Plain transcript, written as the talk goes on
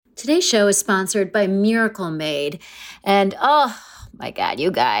Today's show is sponsored by Miracle Made. And oh my God, you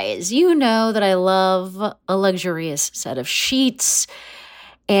guys, you know that I love a luxurious set of sheets.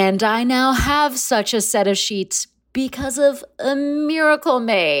 And I now have such a set of sheets because of a Miracle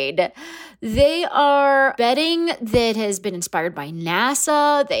Made. They are bedding that has been inspired by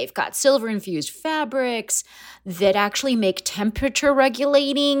NASA. They've got silver-infused fabrics that actually make temperature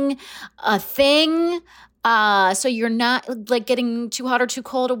regulating a thing. So you're not like getting too hot or too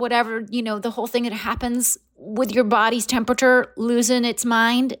cold or whatever, the whole thing that happens with your body's temperature losing its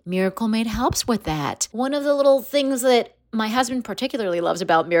mind. Miracle Made helps with that. One of the little things that my husband particularly loves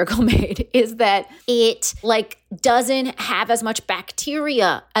about Miracle Made is that it doesn't have as much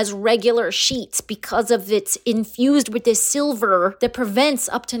bacteria as regular sheets because of it's infused with this silver that prevents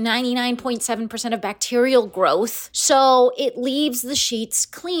up to 99.7% of bacterial growth. So it leaves the sheets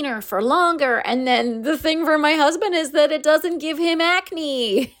cleaner for longer. And then the thing for my husband is that it doesn't give him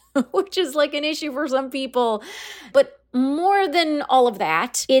acne, which is like an issue for some people. But more than all of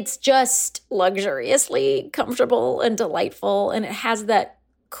that, it's just luxuriously comfortable and delightful, and it has that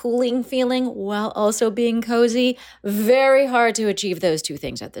cooling feeling while also being cozy. Very hard to achieve those two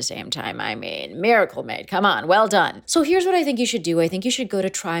things at the same time. I mean, Miracle Made, come on, well done. So here's what I think you should do. I think you should go to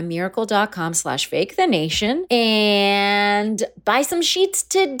trymiracle.com/fakethenation and buy some sheets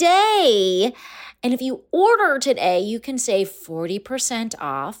today. And if you order today, you can save 40%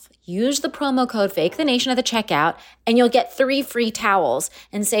 off. Use the promo code FAKETHENATION at the checkout, and you'll get 3 free towels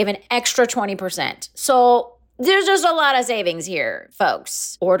and save an extra 20%. So there's just a lot of savings here,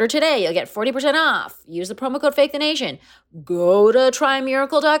 folks. Order today. You'll get 40% off. Use the promo code FAKETHENATION. Go to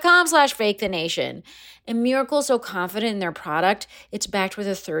trymiracle.com/FakeTheNation. And Miracle's so confident in their product, it's backed with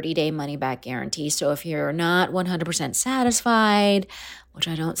a 30-day money-back guarantee. So if you're not 100% satisfied, which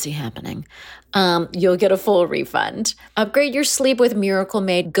I don't see happening, you'll get a full refund. Upgrade your sleep with Miracle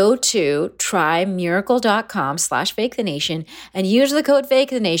Made. Go to trymiracle.com/FakeTheNation and use the code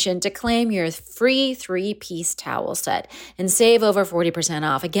FakeTheNation to claim your free 3-piece towel set and save over 40%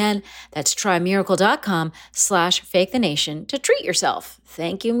 off. Again, that's trymiracle.com/FakeTheNation to treat yourself.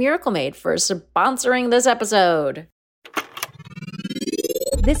 Thank you, Miracle Made, for sponsoring this episode.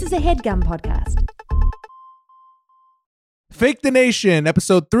 This is a HeadGum podcast. Fake the Nation,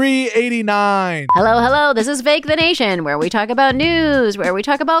 episode 389. Hello. This is Fake the Nation, where we talk about news, where we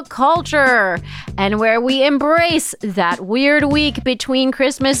talk about culture, and where we embrace that weird week between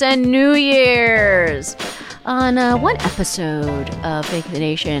Christmas and New Year's. On one episode of Fake the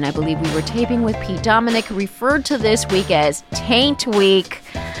Nation, I believe we were taping with Pete Dominic, referred to this week as Taint Week.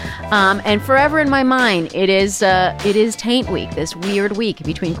 And forever in my mind, it is Taint Week, this weird week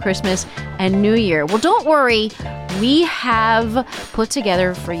between Christmas and New Year. Well, don't worry. We have put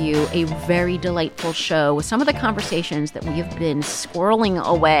together for you a very delightful show with some of the conversations that we have been squirreling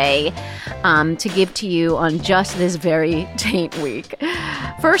away to give to you on just this very Taint Week.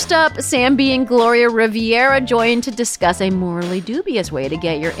 First up, Sam B and Gloria Riviera joined to discuss a morally dubious way to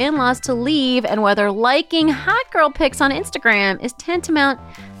get your in-laws to leave and whether liking hot girl pics on Instagram is tantamount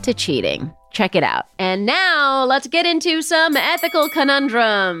to cheating. Check it out. And now let's get into some ethical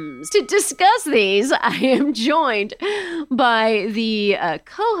conundrums. To discuss these, I am joined by the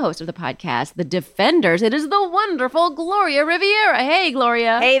co-host of the podcast, The Defenders. It is the wonderful Gloria Riviera. Hey,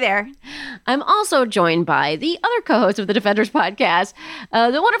 Gloria. Hey there. I'm also joined by the other co-host of the Defenders podcast,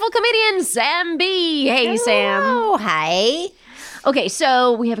 the wonderful comedian Sam B. Hey, Hello. Sam. Oh, hi. Okay,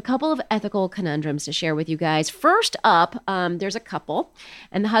 so we have a couple of ethical conundrums to share with you guys. First up, there's a couple,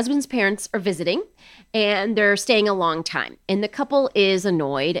 and the husband's parents are visiting, and they're staying a long time. And the couple is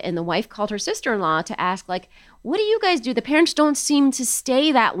annoyed, and the wife called her sister-in-law to ask, what do you guys do? The parents don't seem to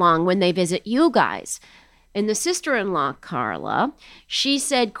stay that long when they visit you guys. And the sister-in-law, Carla, she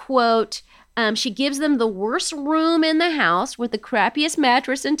said, quote, she gives them the worst room in the house with the crappiest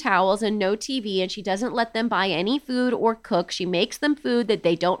mattress and towels and no TV, and she doesn't let them buy any food or cook. She makes them food that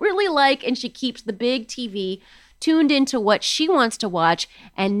they don't really like, and she keeps the big TV tuned into what she wants to watch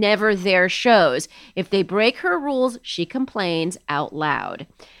and never their shows. If they break her rules, she complains out loud.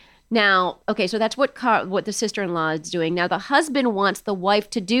 Now, okay, so that's what the sister-in-law is doing. Now, the husband wants the wife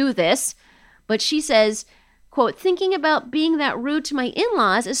to do this, but she says, quote, thinking about being that rude to my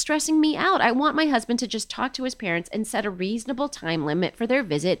in-laws is stressing me out. I want my husband to just talk to his parents and set a reasonable time limit for their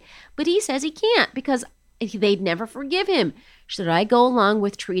visit, but he says he can't because they'd never forgive him. Should I go along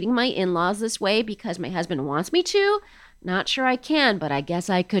with treating my in-laws this way because my husband wants me to? Not sure I can, but I guess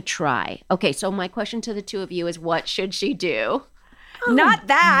I could try. Okay, so my question to the two of you is, what should she do? Oh. Not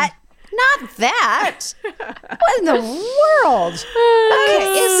that. Not that. What in the world?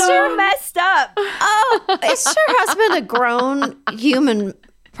 Okay, It's so messed up. Oh, is your husband a grown human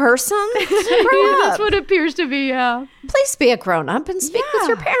person. Grow That's up. what it appears to be, yeah. Please be a grown up and speak with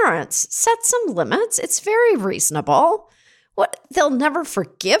your parents. Set some limits. It's very reasonable. What? They'll never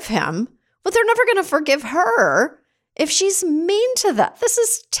forgive him, but they're never going to forgive her if she's mean to them. This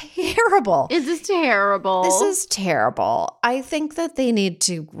is terrible. This is terrible. This is terrible. I think that they need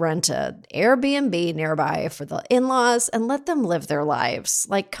to rent an Airbnb nearby for the in-laws and let them live their lives.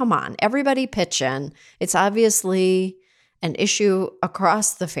 Like, come on, everybody pitch in. It's obviously an issue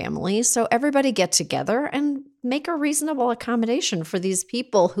across the family. So everybody get together and make a reasonable accommodation for these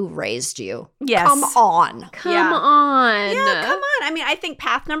people who raised you. Yes. Come on. Come on. Yeah, come on. I mean, I think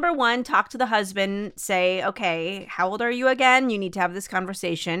path number one, talk to the husband, say, okay, how old are you again? You need to have this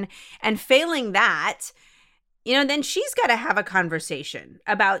conversation. And failing that, then she's got to have a conversation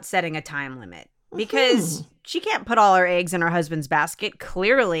about setting a time limit because she can't put all her eggs in her husband's basket,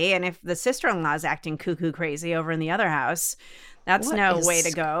 clearly. And if the sister-in-law is acting cuckoo crazy over in the other house, that's no way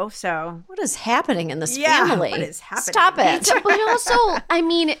to go. So what is happening in this family? What is happening? Stop it. But also, I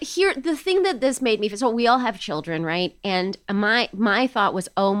mean, here, the thing that this made me feel, so we all have children, right? And my thought was,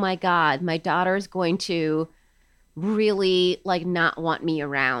 oh my God, my daughter's going to really not want me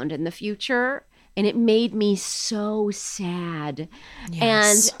around in the future. And it made me so sad.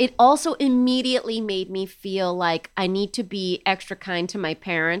 Yes. And it also immediately made me feel like I need to be extra kind to my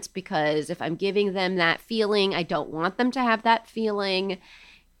parents because if I'm giving them that feeling, I don't want them to have that feeling.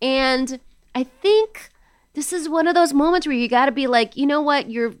 And I think this is one of those moments where you got to be like, you know what?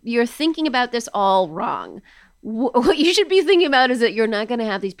 You're thinking about this all wrong. What you should be thinking about is that you're not going to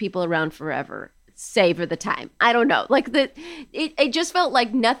have these people around forever. Savor the time. I don't know. It just felt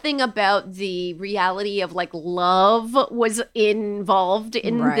like nothing about the reality of love was involved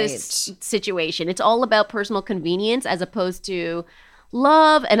in this situation. It's all about personal convenience as opposed to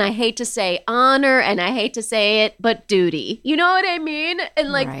love, and I hate to say honor, and I hate to say it, but duty. You know what I mean?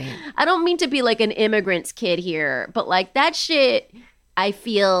 And I don't mean to be an immigrant's kid here, but that shit I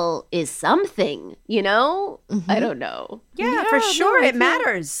feel is something, I don't know. Yeah, for sure. It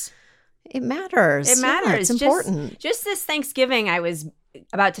matters. It matters. It matters. It's important. Just this Thanksgiving, I was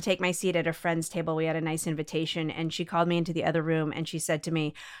about to take my seat at a friend's table. We had a nice invitation, and she called me into the other room, and she said to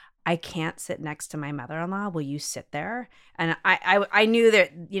me, I can't sit next to my mother-in-law. Will you sit there? And I knew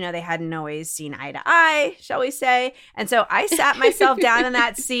that, they hadn't always seen eye to eye, shall we say. And so I sat myself down in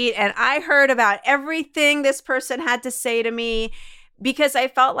that seat, and I heard about everything this person had to say to me because I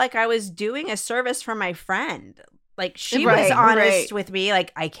felt like I was doing a service for my friend. She was honest with me, I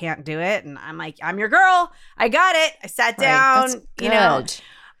can't do it. And I'm like, I'm your girl. I got it. I sat down, That's good.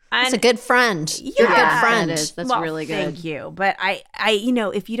 That's a good friend. You're a good friend. That's really good. Thank you. But I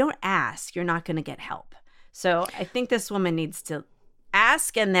if you don't ask, you're not going to get help. So I think this woman needs to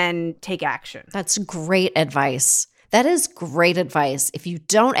ask and then take action. That's great advice. That is great advice. If you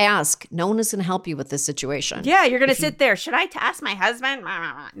don't ask, no one is going to help you with this situation. Yeah, you're going to sit there. Should I ask my husband?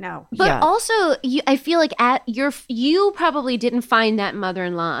 No. But also, I feel like you probably didn't find that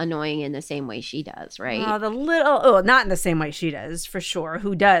mother-in-law annoying in the same way she does, right? Not in the same way she does, for sure.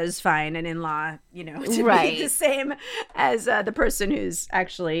 Who does find an in-law, to be the same as the person who's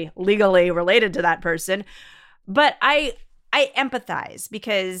actually legally related to that person. But I empathize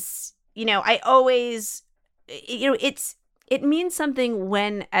because, I always... it means something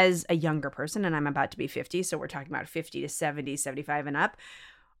when, as a younger person, and I'm about to be 50, so we're talking about 50 to 70, 75 and up,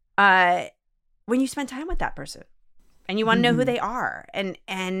 when you spend time with that person and you want to know who they are. And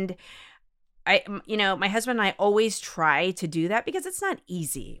I, my husband and I always try to do that because it's not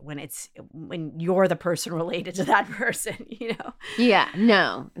easy when you're the person related to that person, Yeah,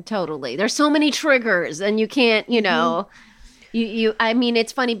 no, totally. There's so many triggers and you can't, I mean,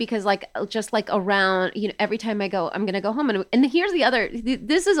 it's funny because just around, every time I go, I'm going to go home. And here's the other,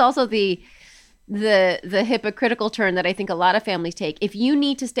 this is also the hypocritical turn that I think a lot of families take. If you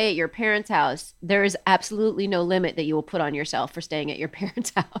need to stay at your parents' house, there is absolutely no limit that you will put on yourself for staying at your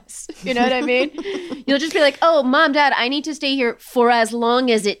parents' house. You know what I mean? You'll just be like, oh, mom, dad, I need to stay here for as long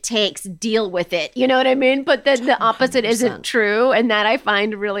as it takes. Deal with it. You know what I mean? But then the opposite 100%. Isn't true. And that I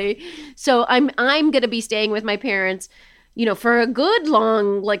find really, so I'm going to be staying with my parents for a good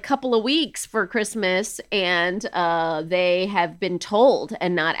long, couple of weeks for Christmas. And they have been told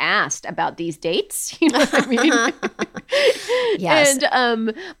and not asked about these dates. You know what I mean? Yes.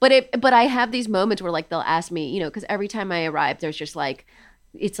 And, but I have these moments where they'll ask me, because every time I arrive, there's just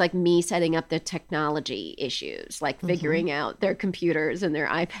it's me setting up the technology issues, figuring out their computers and their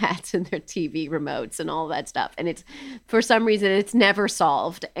iPads and their TV remotes and all that stuff. And it's, for some reason, it's never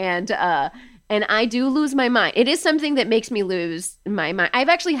solved. And I do lose my mind. It is something that makes me lose my mind. I've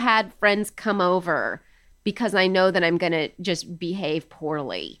actually had friends come over because I know that I'm going to just behave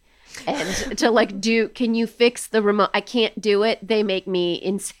poorly. And to like can you fix the remote? I can't do it. They make me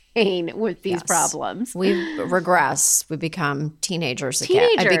insane with these problems. We regress. We become teenagers again.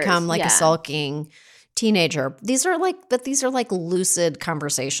 I become like a sulking teenager. These are like lucid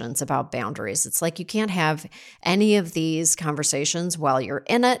conversations about boundaries. It's like you can't have any of these conversations while you're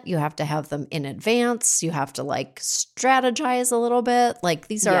in it. You have to have them in advance. You have to like strategize a little bit. Like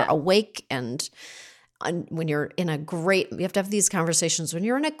these are awake and when you're in you have to have these conversations when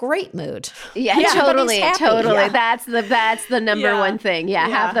you're in a great mood. Yeah, totally. Yeah. That's the number one thing. Yeah,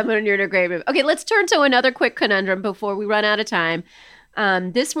 have them when you're in a great mood. Okay, let's turn to another quick conundrum before we run out of time.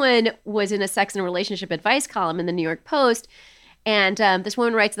 This one was in a sex and relationship advice column in the New York Post. And this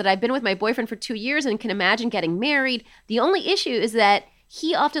woman writes that I've been with my boyfriend for 2 years and can imagine getting married. The only issue is that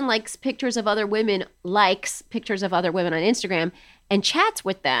he often likes pictures of other women on Instagram and chats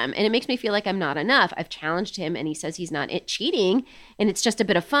with them. And it makes me feel like I'm not enough. I've challenged him and he says he's not cheating and it's just a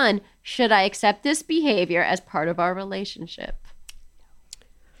bit of fun. Should I accept this behavior as part of our relationship?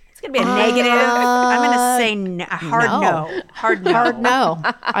 It's going to be a negative. I'm going to say hard no. Hard no.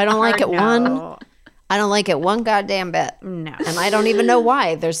 I don't like it one. I don't like it one goddamn bit. No. And I don't even know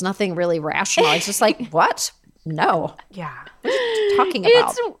why. There's nothing really rational. It's just like, what? No. Yeah. What are you talking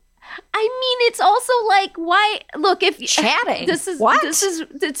about? It's also like, why? Look, if chatting, that's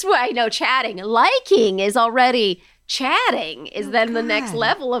why I know chatting. Liking is already chatting. Is then the next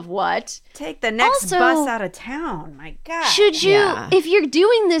level of what? Take the next bus out of town. My God. Should you, if you're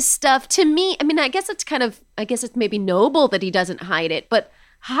doing this stuff? To me, I guess it's maybe noble that he doesn't hide it, but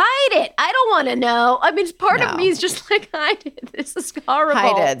hide it. I don't want to know. Part of me is just like, hide it. This is horrible.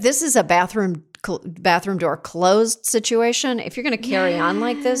 Hide it. This is a bathroom door closed situation. If you're going to carry on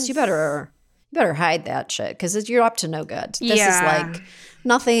like this, you better hide that shit because you're up to no good. This is like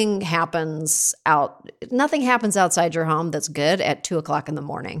nothing happens outside your home that's good at 2:00 in the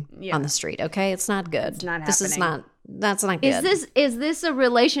morning on the street. Okay, it's not good. It's not this happening. That's not good. Is this a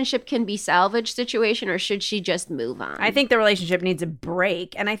relationship can be salvaged situation, or should she just move on? I think the relationship needs a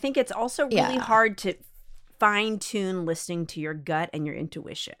break, and I think it's also really hard to fine-tune listening to your gut and your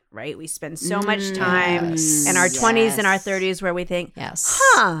intuition, right? We spend so much time in our 20s and our 30s where we think,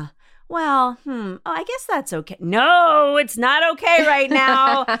 I guess that's okay. No, it's not okay right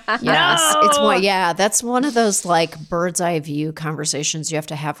now. It's more, that's one of those like bird's eye view conversations you have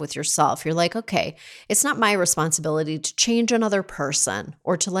to have with yourself. You're like, okay, it's not my responsibility to change another person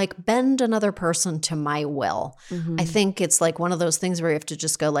or to like bend another person to my will. Mm-hmm. I think it's like one of those things where you have to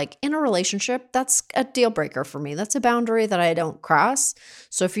just go like, in a relationship, that's a deal breaker for me. That's a boundary that I don't cross.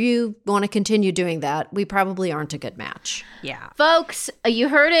 So if you want to continue doing that, we probably aren't a good match. Yeah. Folks, you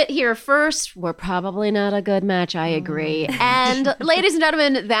heard it here first. We're probably not a good match. I agree. And ladies and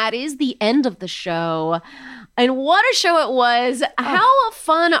gentlemen, that is the end of the show. And what a show it was. How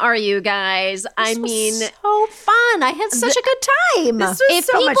fun are you guys? Was so fun. I had such a good time. This was if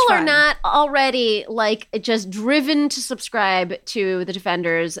so much people fun. are not already like just driven to subscribe to The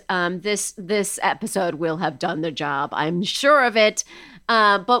Defenders, this episode will have done the job. I'm sure of it.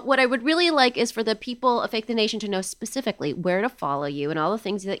 But what I would really like is for the people of Fake the Nation to know specifically where to follow you and all the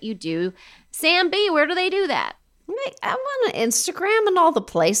things that you do. Sam B, where do they do that? I'm on Instagram and all the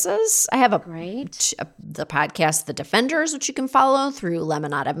places. I have the podcast, The Defenders, which you can follow through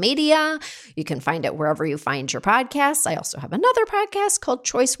Lemonada Media. You can find it wherever you find your podcasts. I also have another podcast called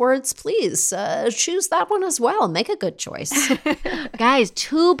Choice Words. Please choose that one as well. Make a good choice. Guys,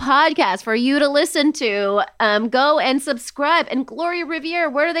 2 podcasts for you to listen to. Go and subscribe. And Gloria Riviera,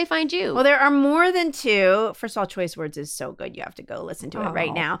 where do they find you? Well, there are more than 2. First of all, Choice Words is so good. You have to go listen to it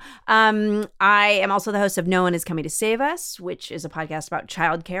right now. I am also the host of No One Is Coming to Save Us, which is a podcast about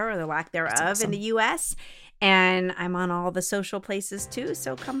childcare or the lack thereof in the U.S. And I'm on all the social places too,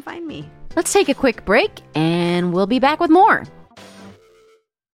 so come find me. Let's take a quick break and we'll be back with more.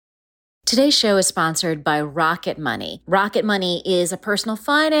 Today's show is sponsored by Rocket Money. Rocket Money is a personal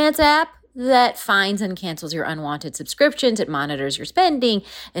finance app that finds and cancels your unwanted subscriptions. It monitors your spending.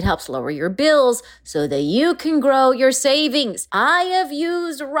 It helps lower your bills so that you can grow your savings. I have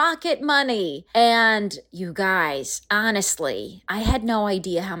used Rocket Money. And you guys, honestly, I had no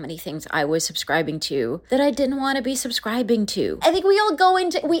idea how many things I was subscribing to that I didn't want to be subscribing to. I think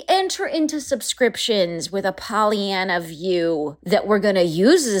we enter into subscriptions with a Pollyanna view that we're going to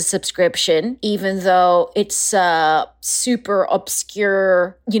use as a subscription, even though it's super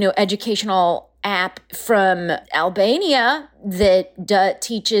obscure, educational app from Albania that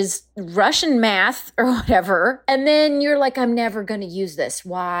teaches Russian math or whatever. And then you're like, I'm never going to use this.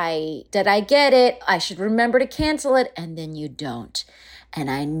 Why did I get it? I should remember to cancel it. And then you don't. And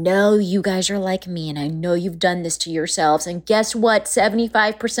I know you guys are like me, and I know you've done this to yourselves. And guess what?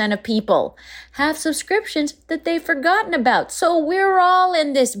 75% of people have subscriptions that they've forgotten about. So we're all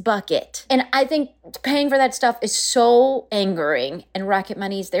in this bucket. And I think paying for that stuff is so angering, and Rocket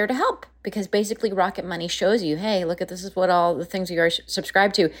Money is there to help. Because basically Rocket Money shows you, hey, look at this is what all the things you are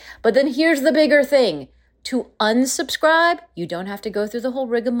subscribed to. But then here's the bigger thing. To unsubscribe, you don't have to go through the whole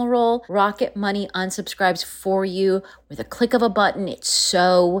rigmarole. Rocket Money unsubscribes for you with a click of a button. It's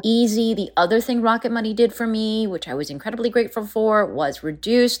so easy. The other thing Rocket Money did for me, which I was incredibly grateful for, was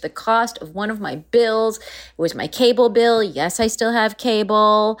reduce the cost of one of my bills. It was my cable bill. Yes, I still have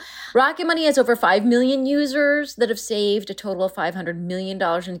cable. Rocket Money has over 5 million users that have saved a total of $500 million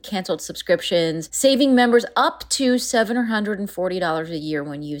in canceled subscriptions, saving members up to $740 a year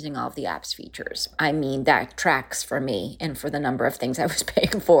when using all of the app's features. I mean, that tracks for me and for the number of things I was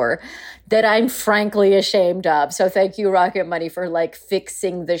paying for that I'm frankly ashamed of. So thank you, Rocket Money, for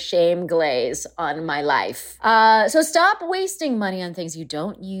fixing the shame glaze on my life. So stop wasting money on things you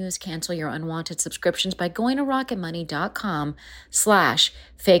don't use. Cancel your unwanted subscriptions by going to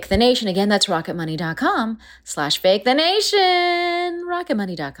rocketmoney.com/fakethenation. Again, that's rocketmoney.com/fakethenation.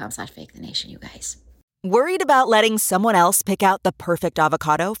 rocketmoney.com/fakethenation, you guys. Worried about letting someone else pick out the perfect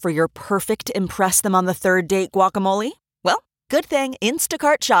avocado for your perfect impress-them-on-the-third-date guacamole? Well, good thing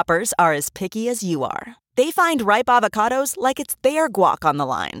Instacart shoppers are as picky as you are. They find ripe avocados like it's their guac on the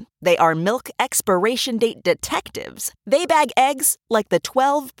line. They are milk expiration date detectives. They bag eggs like the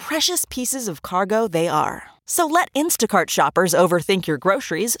 12 precious pieces of cargo they are. So let Instacart shoppers overthink your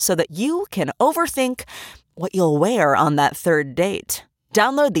groceries so that you can overthink what you'll wear on that third date.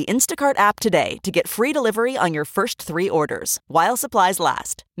 Download the Instacart app today to get free delivery on your first 3 orders, while supplies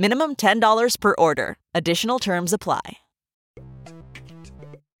last. Minimum $10 per order. Additional terms apply.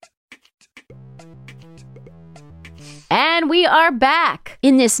 And we are back.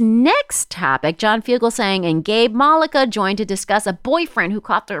 In this next topic, John Fugelsang and Gabe Mollica joined to discuss a boyfriend who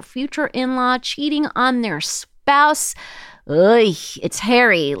caught their future in-law cheating on their spouse. Ugh, it's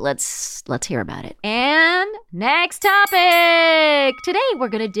hairy. Let's hear about it. And next topic. Today, we're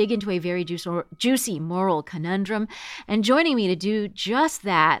going to dig into a very juicy moral conundrum. And joining me to do just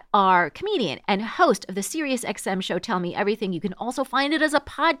that are comedian and host of the SiriusXM show Tell Me Everything. You can also find it as a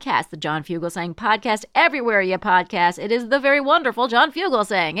podcast, the John Fugelsang podcast, everywhere you podcast. It is the very wonderful John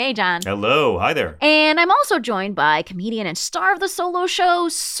Fugelsang. Hey, John. Hello. Hi there. And I'm also joined by comedian and star of the Solo, a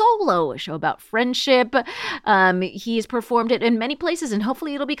show about friendship. He's performed it in many places, and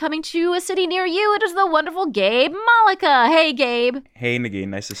hopefully it'll be coming to a city near you. It is the wonderful Gabe Mollica. Hey, Gabe. Hey, Nagin.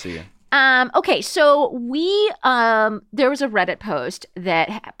 Nice to see you. Okay, so there was a Reddit post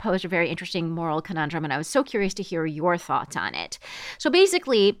that posed a very interesting moral conundrum, and I was so curious to hear your thoughts on it. So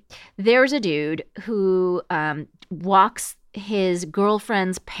basically, there's a dude who walks his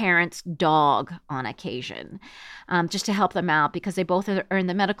girlfriend's parents' dog on occasion, just to help them out because they both are in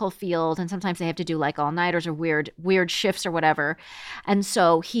the medical field, and sometimes they have to do like all-nighters or weird shifts or whatever. And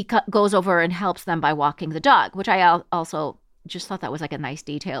so he goes over and helps them by walking the dog, which I also just thought that was like a nice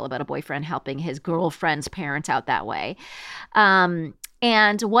detail about a boyfriend helping his girlfriend's parents out that way.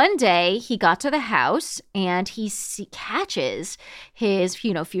 And one day he got to the house and he catches his,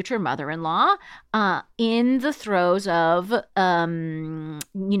 future mother-in-law in the throes of,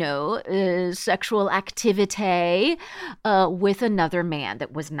 sexual activity with another man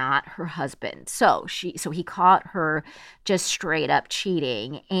that was not her husband. So he caught her just straight up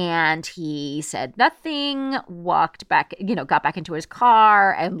cheating, and he said nothing, walked back, got back into his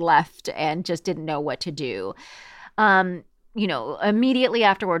car and left and just didn't know what to do. Immediately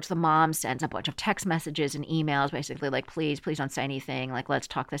afterwards, the mom sends a bunch of text messages and emails, basically like, please don't say anything. Like, let's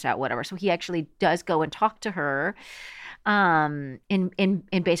talk this out, whatever. So he actually does go and talk to her. And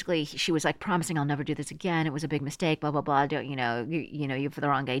basically she was like promising, I'll never do this again. It was a big mistake, blah, blah, blah. Don't, you have the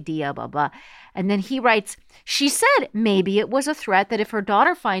wrong idea, blah, blah. And then he writes, she said maybe it was a threat that if her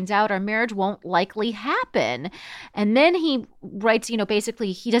daughter finds out, our marriage won't likely happen. And then he writes,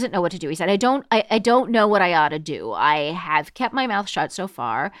 basically he doesn't know what to do. He said, I don't know what I ought to do. I have kept my mouth shut so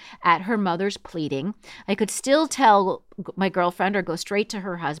far at her mother's pleading. I could still tell my girlfriend or go straight to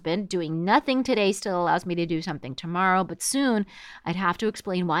her husband. Doing nothing today still allows me to do something tomorrow, but soon I'd have to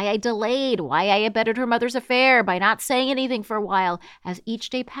explain why I delayed, why I abetted her mother's affair by not saying anything for a while. As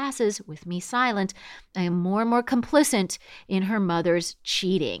each day passes with me silent, I am more and more complicit in her mother's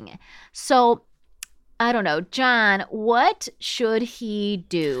cheating. So I don't know, John, what should he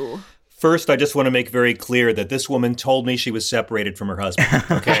do? First, I just want to make very clear that this woman told me she was separated from her husband,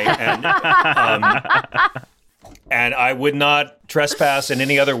 okay? And I would not trespass in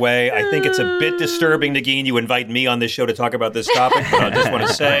any other way. I think it's a bit disturbing, Nagin, you invite me on this show to talk about this topic, but I just want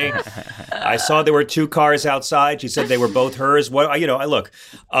to say, I saw there were 2 cars outside. She said they were both hers. What look,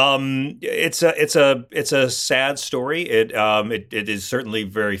 it's a sad story. It is certainly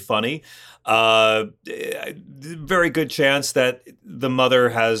very funny. Very good chance that the mother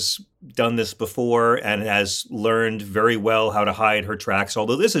has done this before and has learned very well how to hide her tracks.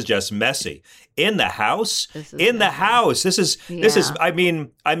 Although this is just messy in the house. This is. I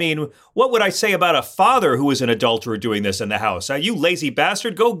mean, what would I say about a father who is an adulterer doing this in the house? You lazy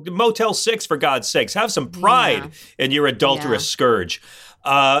bastard, go Motel 6 for God's sakes. Have some pride in your adulterous scourge.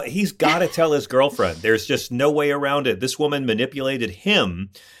 He's got to tell his girlfriend. There's just no way around it. This woman manipulated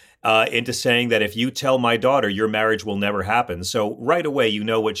him into saying that if you tell my daughter, your marriage will never happen. So right away, you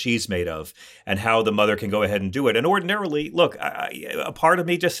know what she's made of and how the mother can go ahead and do it. And ordinarily, look, a part of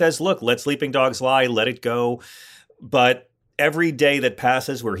me just says, look, let sleeping dogs lie, let it go. But every day that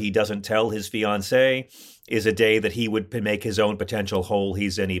passes where he doesn't tell his fiancée is a day that he would make his own potential hole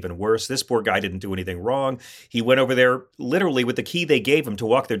he's in even worse. This poor guy didn't do anything wrong. He went over there literally with the key they gave him to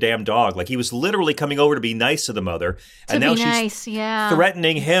walk their damn dog. Like he was literally coming over to be nice to the mother. And now she's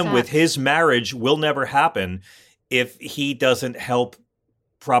threatening him with his marriage will never happen if he doesn't help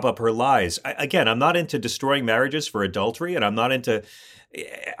prop up her lies. Again, I'm not into destroying marriages for adultery, and I'm not into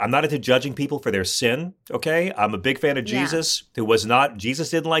judging people for their sin, okay? I'm a big fan of Jesus, Jesus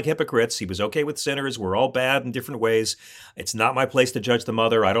didn't like hypocrites. He was okay with sinners. We're all bad in different ways. It's not my place to judge the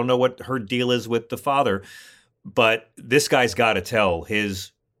mother. I don't know what her deal is with the father, but this guy's got to tell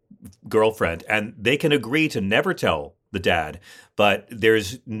his girlfriend, and they can agree to never tell the dad, but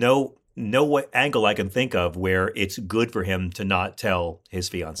there's no angle I can think of where it's good for him to not tell his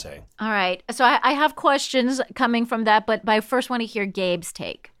fiancée. All right. So I have questions coming from that, but I first want to hear Gabe's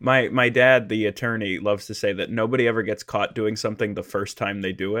take. My dad, the attorney, loves to say that nobody ever gets caught doing something the first time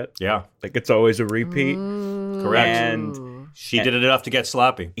they do it. Yeah. Like it's always a repeat. Ooh. Correct. And she did it enough to get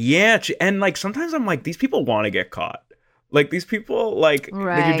sloppy. Yeah. And like sometimes I'm like, these people want to get caught. Like these people, like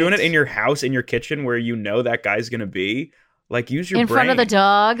you're doing it in your house, in your kitchen where you know that guy's going to be. Like, use your brain. In front of the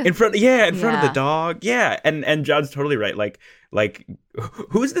dog? In front of the dog. Yeah. And John's totally right. Like,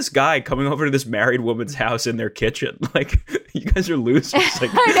 who's this guy coming over to this married woman's house in their kitchen? Like, you guys are losers.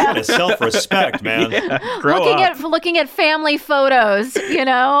 Like, self-respect, man. Yeah, looking at family photos,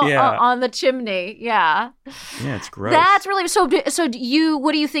 on the chimney. Yeah. Yeah, it's gross. That's really so.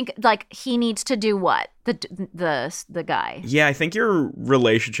 What do you think? Like, he needs to do what? The guy. Yeah, I think your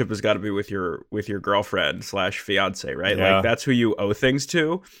relationship has got to be with your girlfriend / fiance, right? Yeah. Like that's who you owe things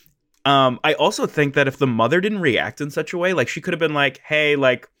to. I also think that if the mother didn't react in such a way, like she could have been like, hey,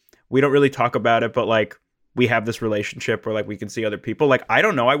 like we don't really talk about it, but like we have this relationship where like we can see other people. Like, I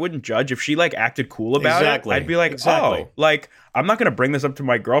don't know. I wouldn't judge if she like acted cool about it. I'd be like, oh, like I'm not going to bring this up to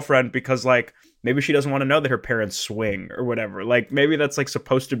my girlfriend because like maybe she doesn't want to know that her parents swing or whatever. Like maybe that's like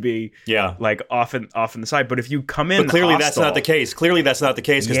supposed to be like off in the side. But if you come in, but clearly hostile, that's not the case. Clearly that's not the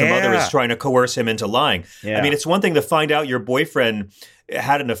case because the mother is trying to coerce him into lying. Yeah. I mean, it's one thing to find out your boyfriend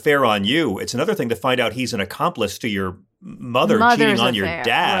had an affair on you. It's another thing to find out he's an accomplice to your mother's cheating on your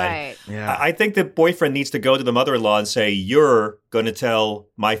dad. Right. Yeah. I think the boyfriend needs to go to the mother-in-law and say, you're going to tell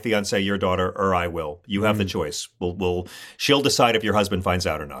my fiance your daughter or I will. You have the choice. She'll decide if your husband finds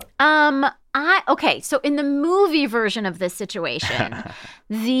out or not. So in the movie version of this situation,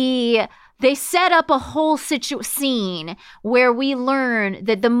 they set up a whole scene where we learn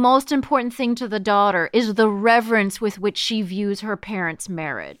that the most important thing to the daughter is the reverence with which she views her parents'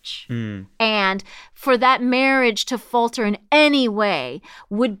 marriage. And for that marriage to falter in any way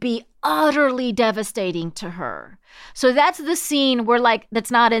would be utterly devastating to her. So that's the scene where, like,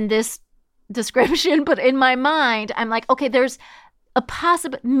 that's not in this description, but in my mind, I'm like, okay, there's a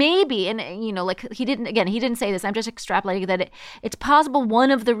possible, maybe, and like he didn't say this, I'm just extrapolating that it's possible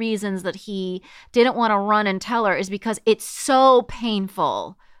one of the reasons that he didn't want to run and tell her is because it's so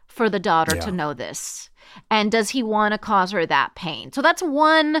painful for the daughter to know this. And does he want to cause her that pain? So that's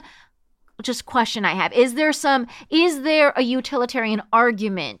one just question I have. Is there a utilitarian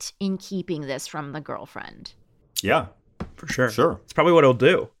argument in keeping this from the girlfriend? Yeah, for sure. Sure. It's probably what he'll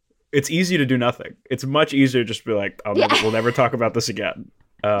do. It's easy to do nothing. It's much easier to just be like, we'll never talk about this again.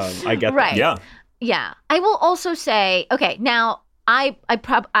 I get right. that. Yeah. Yeah. I will also say, okay, now I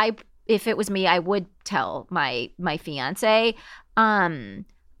if it was me, I would tell my fiance.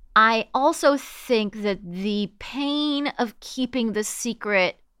 I also think that the pain of keeping the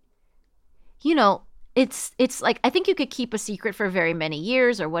secret, it's like, I think you could keep a secret for very many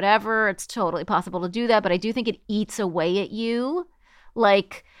years or whatever. It's totally possible to do that, but I do think it eats away at you.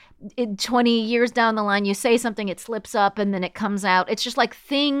 Like, 20 years down the line, you say something, it slips up, and then it comes out. It's just like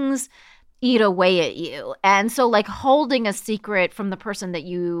things eat away at you. And so like holding a secret from the person that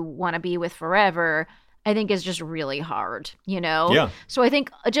you want to be with forever, I think is just really hard, you know? Yeah. So I think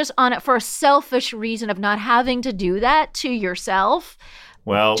just for a selfish reason of not having to do that to yourself,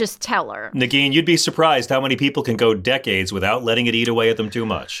 well, just tell her. Nagin, you'd be surprised how many people can go decades without letting it eat away at them too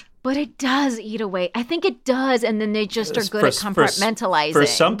much. But it does eat away. I think it does, and then they just are good at compartmentalizing. For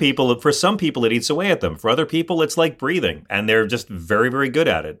some people, it eats away at them. For other people, it's like breathing, and they're just very, very good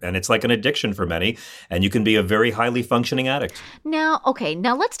at it. And it's like an addiction for many, and you can be a very highly functioning addict. Now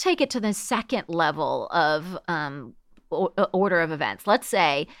let's take it to the second level of order of events. Let's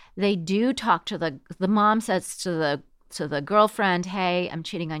say they do talk to the mom says to the girlfriend, "Hey, I'm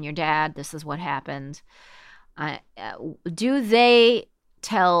cheating on your dad. This is what happened." Do they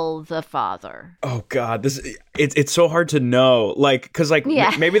tell the father? Oh God, it's so hard to know. Like, because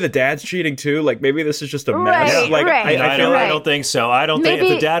maybe the dad's cheating too. Like maybe this is just a mess. Right, I don't think so. I don't think if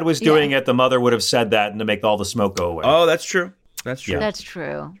the dad was doing it, the mother would have said that and to make all the smoke go away. Oh, that's true. That's true. Yeah. That's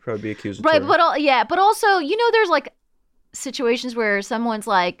true. Probably be accusatory. Right, but also, there's like situations where someone's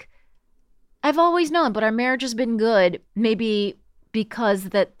like, "I've always known, but our marriage has been good." Maybe because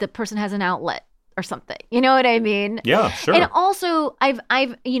that the person has an outlet or something. You know what I mean? Yeah, sure. And also,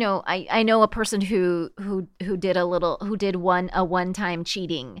 I know a person who did a one-time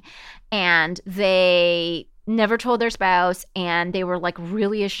cheating, and they never told their spouse, and they were like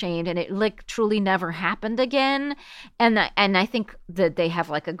really ashamed, and it like truly never happened again. And I think that they have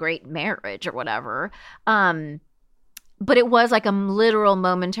like a great marriage or whatever. But it was like a literal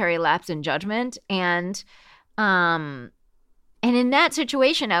momentary lapse in judgment, and in that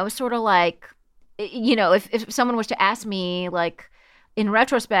situation, I was sort of like, if someone was to ask me, like, in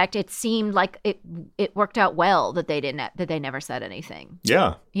retrospect, it seemed like it worked out well that they never said anything.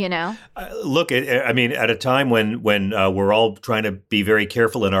 Yeah. Look, at a time when we're all trying to be very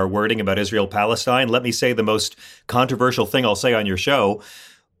careful in our wording about Israel-Palestine, let me say the most controversial thing I'll say on your show.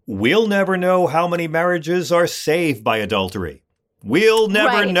 We'll never know how many marriages are saved by adultery. We'll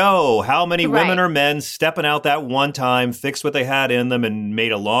never know how many women or men stepping out that one time, fixed what they had in them, and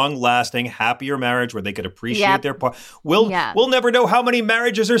made a long-lasting, happier marriage where they could appreciate their partner. We'll never know how many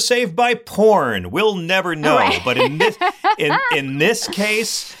marriages are saved by porn. We'll never know. Right. But in this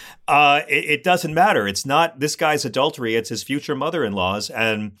case, it doesn't matter. It's not this guy's adultery. It's his future mother-in-law's,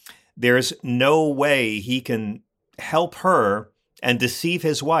 and there's no way he can help her and deceive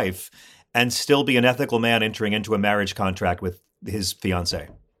his wife and still be an ethical man entering into a marriage contract with his fiance.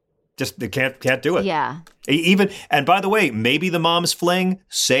 Just they can't do it. Yeah. And by the way, maybe the mom's fling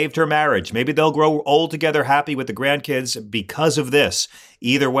saved her marriage. Maybe they'll grow old together, happy with the grandkids because of this.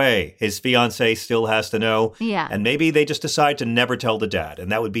 Either way, his fiance still has to know. Yeah. And maybe they just decide to never tell the dad,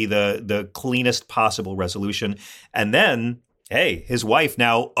 and that would be the cleanest possible resolution. And then, hey, his wife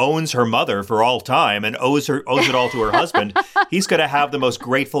now owns her mother for all time and owes it all to her husband. He's going to have the most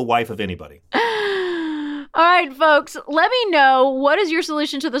grateful wife of anybody. All right, folks, let me know, what is your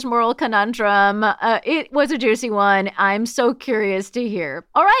solution to this moral conundrum? It was a juicy one. I'm so curious to hear.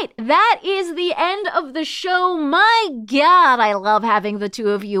 All right, that is the end of the show. My God, I love having the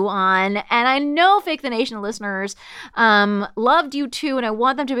two of you on. And I know Fake the Nation listeners loved you too, and I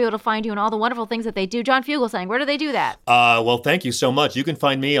want them to be able to find you and all the wonderful things that they do. John Fugelsang, where do they do that? Well, thank you so much. You can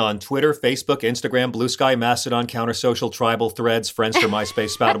find me on Twitter, Facebook, Instagram, Blue Sky, Mastodon, Counter Social, Tribal, Threads, Friendster,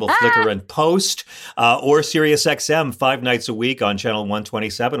 MySpace, Spoutable, Flickr, and Post, or SiriusXM 5 nights a week on channel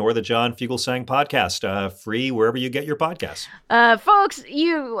 127, or the John Fugelsang podcast, free wherever you get your podcasts. Folks,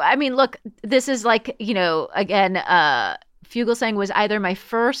 look, this is like, again, Fugelsang was either my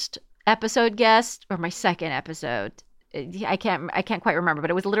first episode guest or my second episode. I can't quite remember,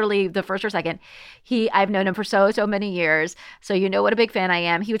 but it was literally the first or second. I've known him for so many years, so you know what a big fan I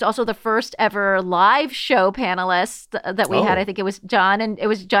am. He was also the first ever live show panelist that we had. I think it was John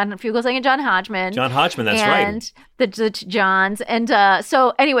Fugelsang and John Hodgman. John Hodgman, that's right. And the Johns. And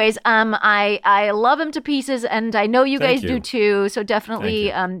so anyways, I love him to pieces, and I know you guys do too. So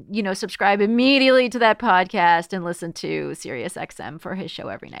definitely subscribe immediately to that podcast and listen to SiriusXM for his show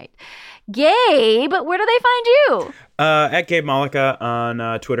every night. Gabe, where do they find you? At Gabe Mollica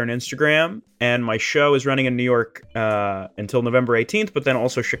on Twitter and Instagram. And my show is running in New York until November 18th, but then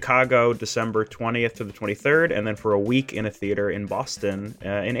also Chicago, December 20th to the 23rd, and then for a week in a theater in Boston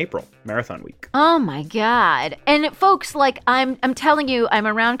in April, Marathon Week. Oh my God. And folks, like I'm telling you, I'm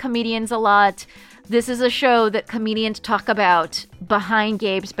around comedians a lot. This is a show that comedians talk about behind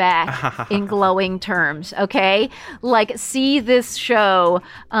Gabe's back in glowing terms, okay? Like, see this show,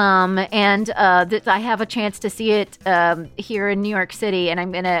 and I have a chance to see it here in New York City, and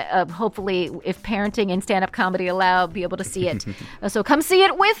I'm going to hopefully, if parenting and stand-up comedy allow, be able to see it. So come see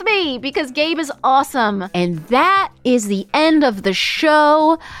it with me, because Gabe is awesome. And that is the end of the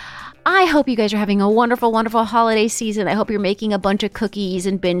show. I hope you guys are having a wonderful, wonderful holiday season. I hope you're making a bunch of cookies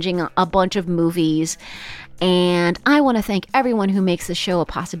and binging a bunch of movies. And I want to thank everyone who makes the show a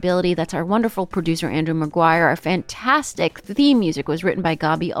possibility. That's our wonderful producer, Andrew McGuire. Our fantastic theme music was written by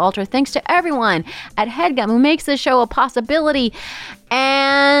Gabe Alter. Thanks to everyone at HeadGum who makes this show a possibility.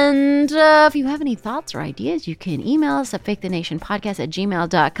 And if you have any thoughts or ideas, you can email us at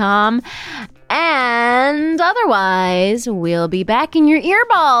fakethenationpodcast@gmail.com. And otherwise, we'll be back in your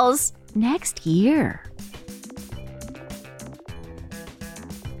earballs next year.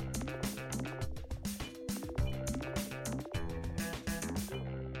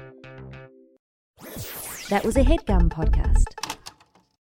 That was a HeadGum podcast.